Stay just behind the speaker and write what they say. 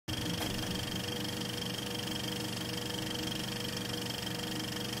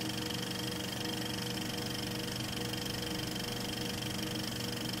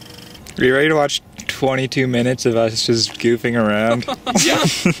Are you ready to watch 22 minutes of us just goofing around? Yeah.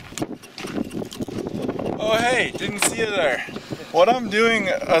 Oh hey, didn't see you there. What I'm doing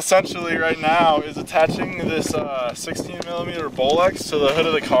essentially right now is attaching this 16mm Bolex to the hood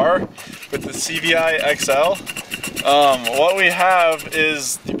of the car with the CVI XL. What we have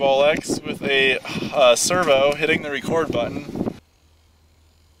is the Bolex with a servo hitting the record button.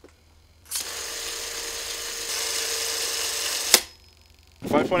 A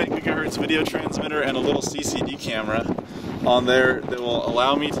 5.8 gigahertz video transmitter and a little CCD camera on there that will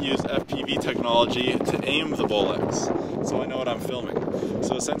allow me to use FPV technology to aim the Bolex, so I know what I'm filming.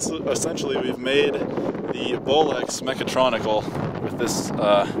 So essentially we've made the Bolex mechatronical with this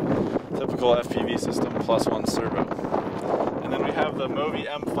typical FPV system plus one servo. And then we have the Movi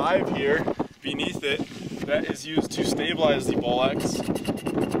M5 here beneath it that is used to stabilize the Bolex.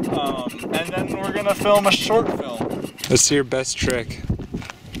 And then we're gonna film a short film. Let's see your best trick.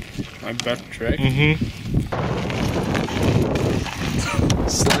 My best trick? Mm-hmm.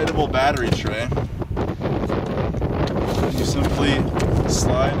 Slidable battery tray. You simply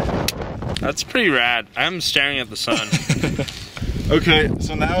slide. That's pretty rad. I'm staring at the sun. Okay,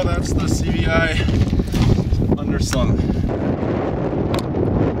 so now that's the CVI underslung.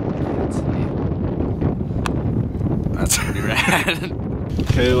 That's pretty rad.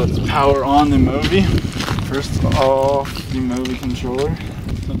 Okay, let's power on the Movi. First off the Movi controller.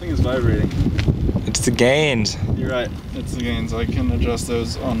 Something is vibrating. It's the gains. You're right, it's the gains. I can adjust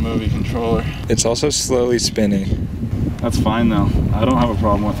those on Movi controller. It's also slowly spinning. That's fine though. I don't have a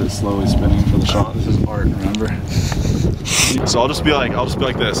problem with it slowly spinning for the shot. This is art, remember? So I'll just be like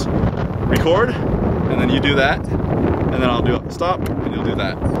this. Record, and then you do that, and then I'll do stop, and you'll do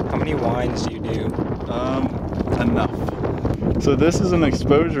that. How many winds do you do? Enough. So this is an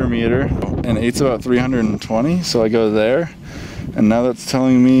exposure meter, and 8's about 320, so I go there, and now that's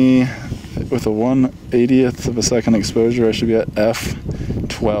telling me with a 1/80th of a second exposure, I should be at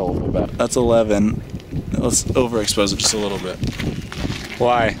f12 about. That's 11. Let's overexpose it just a little bit.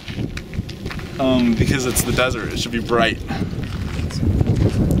 Why? Because it's the desert, it should be bright.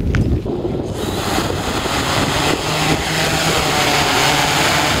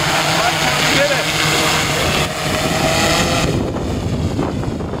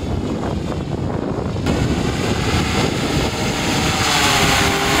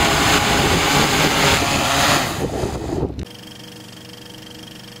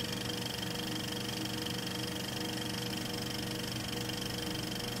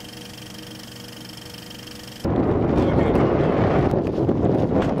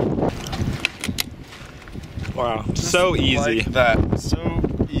 Wow, so easy. Like that, so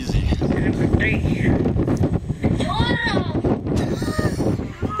easy.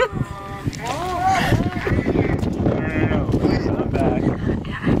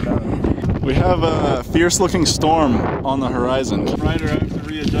 We have a fierce-looking storm on the horizon. Ryder, I have to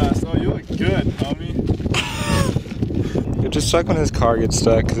readjust. Oh, you look good, homie. It just sucks when his car gets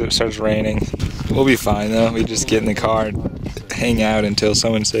stuck because it starts raining. We'll be fine though. We just get in the car and hang out until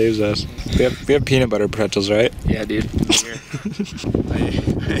someone saves us. We have peanut butter pretzels, right? Yeah, dude. I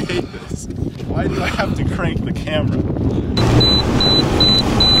hate this. Why do I have to crank the camera?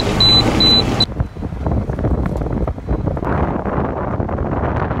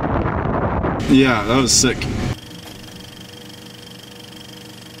 Yeah, that was sick.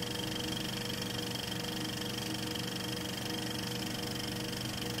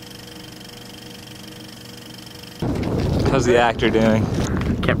 How's the actor doing?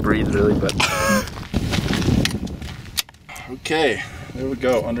 Can't breathe really, but. Okay, there we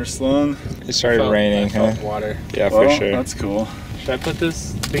go. Underslung. It started raining, huh? Water. Yeah, Well, for sure. That's cool. Should I put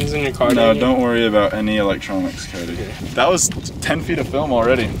this things in your car? No, don't worry about any electronics, Cody. Okay. That was 10 feet of film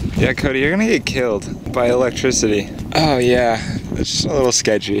already. Yeah, Cody, you're gonna get killed by electricity. Oh yeah, it's just a little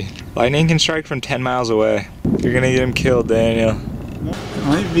sketchy. Lightning can strike from 10 miles away. You're gonna get him killed, Daniel.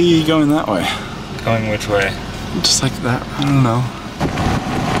 Might be going that way. Going which way? Just like that. I don't know.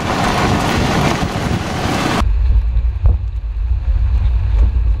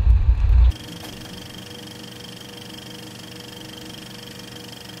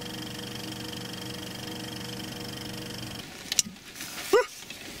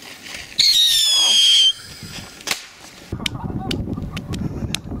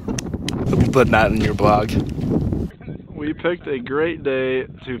 I'll be putting that in your blog. We picked a great day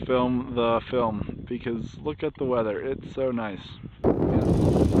to film the film because look at the weather. It's so nice.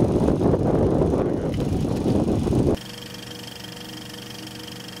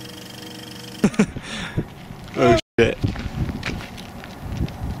 Oh shit.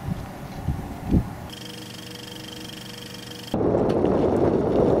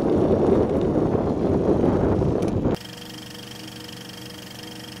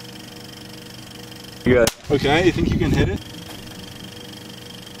 Good. Okay, you think you can hit it?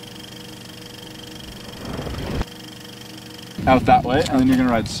 Out that way, and then you're gonna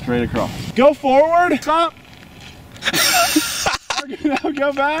ride straight across. Go forward! Stop! Okay, now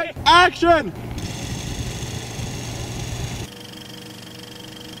go back. Action!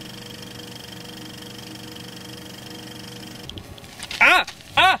 Ah!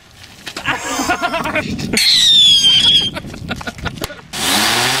 Ah!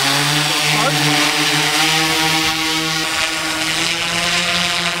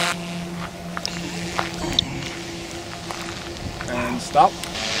 And stop.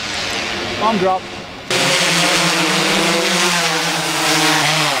 Bomb drop.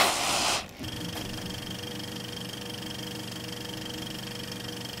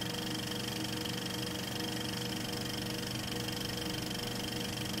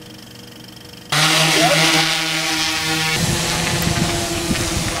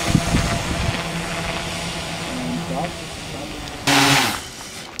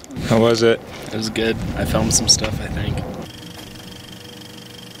 How was it? It was good. I filmed some stuff, I think.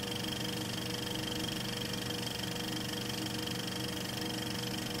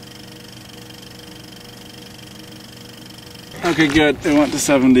 Okay, good. It went to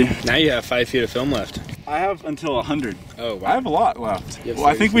 70. Now you have 5 feet of film left. I have until 100. Oh, wow. I have a lot left. You have Well,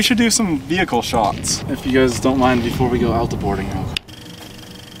 I think we should do some vehicle shots, if you guys don't mind, before we go Alta boarding real quick.